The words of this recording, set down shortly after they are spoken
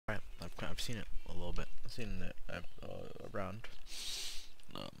seen it a little bit. I've seen it around.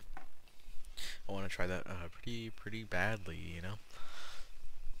 Um, I want to try that pretty badly, you know.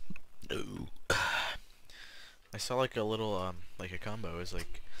 No. I saw like a little like a combo. It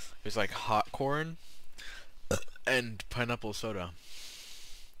was like hot corn and pineapple soda.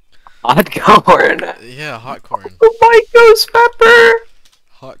 Hot corn. Yeah, hot corn. Oh my ghost pepper.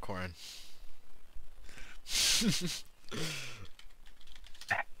 Hot corn.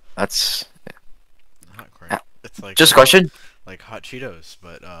 That's Hot corn. It's like just a question. like hot Cheetos,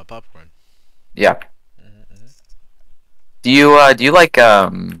 but popcorn. Yeah. Mm-hmm. Do you like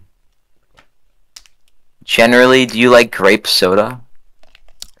generally do you like grape soda?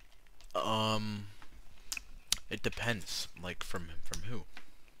 Um, it depends. Like from who?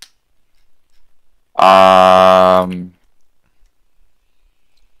 Um,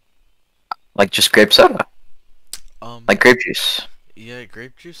 like just grape soda, like Um, grape juice. yeah,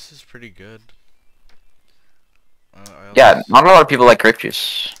 grape juice is pretty good. Yeah, not a lot of people like grape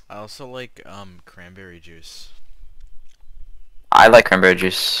juice. I also like cranberry juice. I like cranberry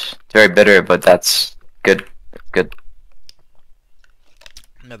juice. It's very bitter, but that's good. Good.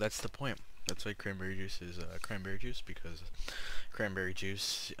 No, that's the point. That's why cranberry juice is cranberry juice because cranberry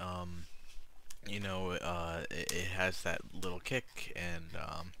juice, it has that little kick, and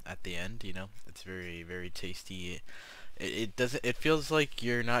at the end, it's very tasty. It doesn't. It feels like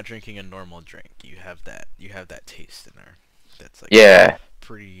you're not drinking a normal drink. You have that taste in there. That's like Yeah.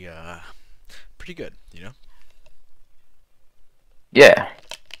 pretty pretty good. Yeah.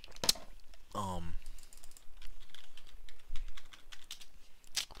 Um,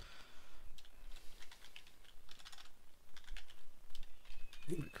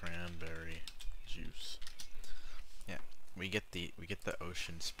 cranberry juice. Yeah, we get the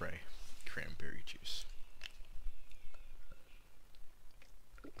ocean spray cranberry juice.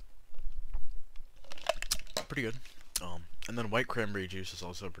 Pretty good. And then white cranberry juice is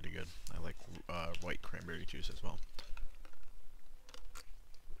also pretty good. I like white cranberry juice as well.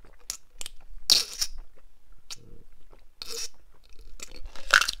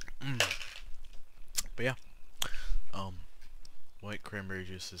 Mm. But yeah, um, white cranberry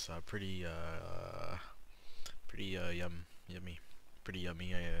juice is pretty yummy, pretty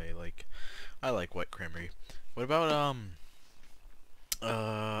yummy. I like white cranberry. What about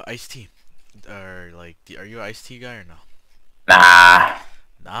iced tea? Or like, are you an iced tea guy or no? Nah,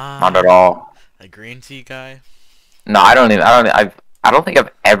 not at Nah, all. a green tea guy. No, I don't even. I don't think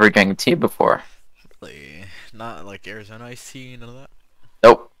I've ever drank tea before. Like, not like Arizona iced tea, none of that.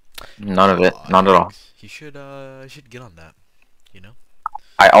 Nope. None of it. Oh, Not at all. yikes! You should get on that. You know,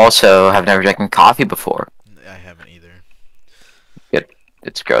 I also have never drinking coffee before. I haven't either.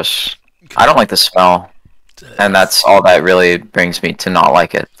 It's gross. I don't like the smell, and that's all that really brings me to not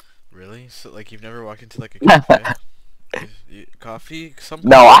like it. Really? So like you've never walked into like a cafe? Coffee? Some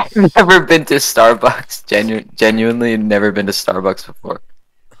No, I've coffees. never been to Starbucks. Genuinely never been to Starbucks before.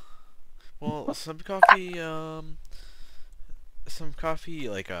 Well, some coffee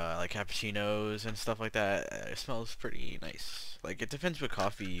like cappuccinos and stuff like that. It smells pretty nice. Like it depends what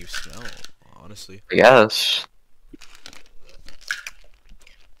coffee you smell, honestly. I guess.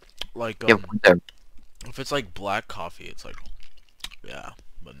 Like Yeah, there. if it's like black coffee, it's like yeah,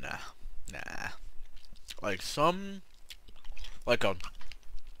 but nah. Like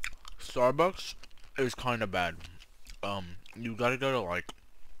Starbucks is kind of bad. You gotta go to like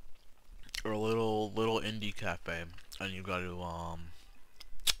a little indie cafe, and you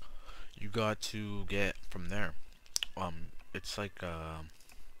got to get from there. It's like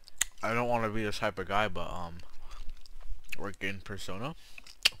I don't want to be this type of guy, but like in Persona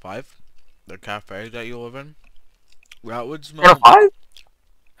 5, the cafe that you live in, that would One of smell. five?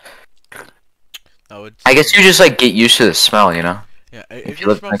 That would I guess smell. you just like get used to the smell, you know? Yeah, If it you just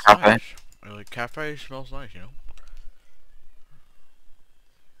live in a smells cafe. nice. Like cafe smells nice.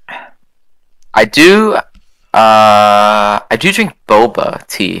 I do I do drink boba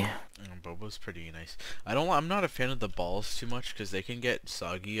tea. Boba's pretty nice. I'm not a fan of the balls too much because they can get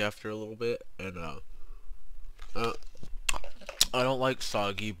soggy after a little bit, and uh, I don't like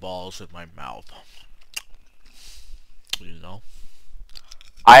soggy balls in my mouth. You know.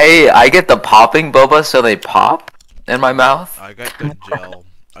 I get the popping boba so they pop in my mouth. I got the gel.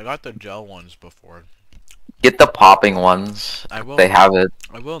 I got the gel ones before. Get the popping ones. I If they will. have it.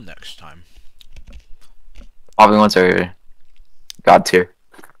 I will next time. Popping ones are god tier.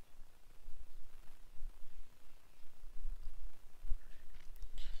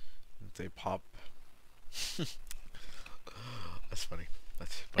 They pop. That's funny.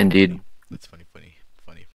 That's funny. Indeed. That's funny.